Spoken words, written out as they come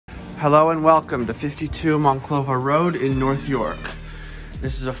Hello and welcome to 52 Monclova Road in North York.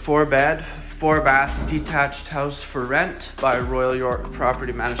 This is a 4-bed, 4-bath detached house for rent by Royal York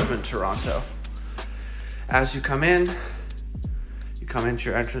Property Management, Toronto. As you come into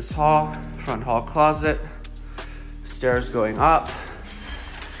your entrance hall, front hall closet, stairs going up.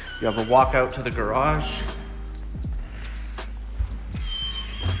 You have a walkout to the garage.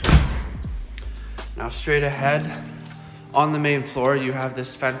 Now straight ahead, on the main floor, you have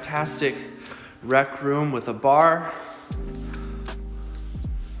this fantastic rec room with a bar.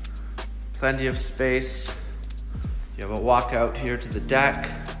 Plenty of space. You have a walkout here to the deck.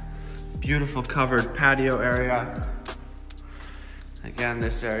 Beautiful covered patio area. Again,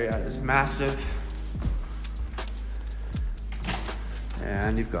 this area is massive.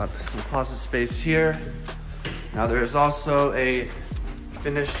 And you've got some closet space here. Now there is also a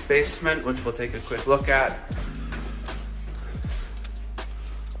finished basement, which we'll take a quick look at.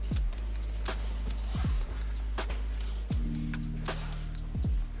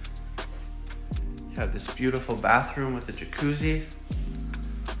 You have this beautiful bathroom with a jacuzzi.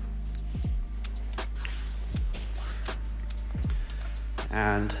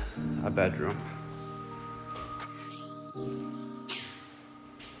 And a bedroom.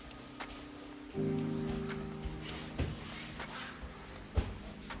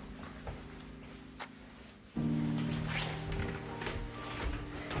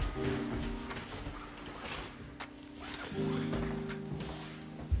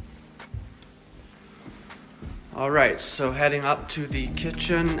 All right, so heading up to the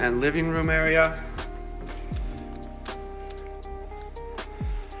kitchen and living room area.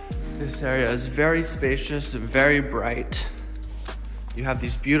 This area is very spacious and very bright. You have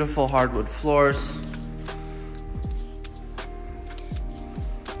these beautiful hardwood floors.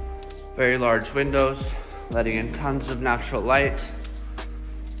 Very large windows, letting in tons of natural light.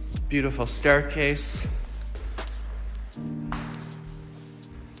 Beautiful staircase.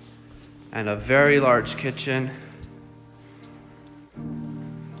 And a very large kitchen.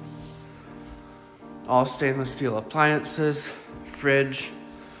 All stainless steel appliances, fridge,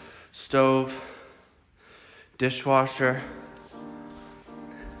 stove, dishwasher.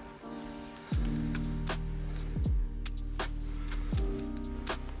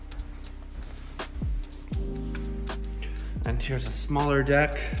 And here's a smaller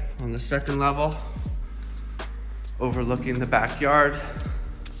deck on the second level, overlooking the backyard.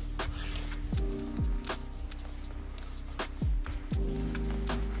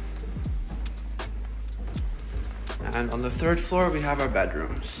 And on the third floor, we have our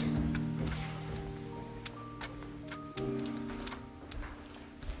bedrooms.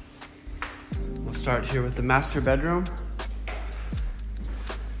 We'll start here with the master bedroom.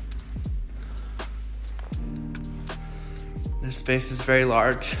 This space is very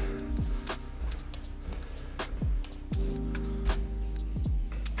large.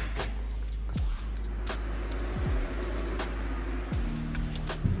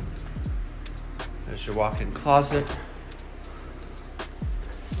 There's your walk-in closet.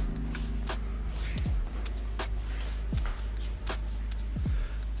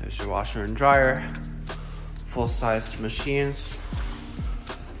 There's your washer and dryer, full-sized machines.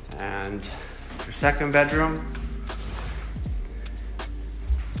 And your second bedroom.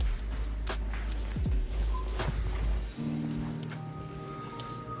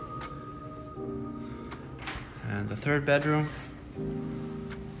 And the third bedroom.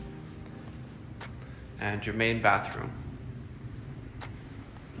 And your main bathroom.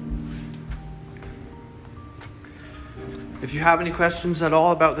 If you have any questions at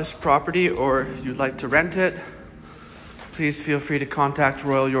all about this property or you'd like to rent it, please feel free to contact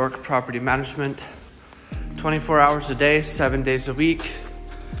Royal York Property Management 24 hours a day, 7 days a week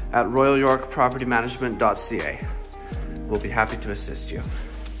at royalyorkpropertymanagement.ca. We'll be happy to assist you.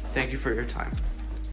 Thank you for your time.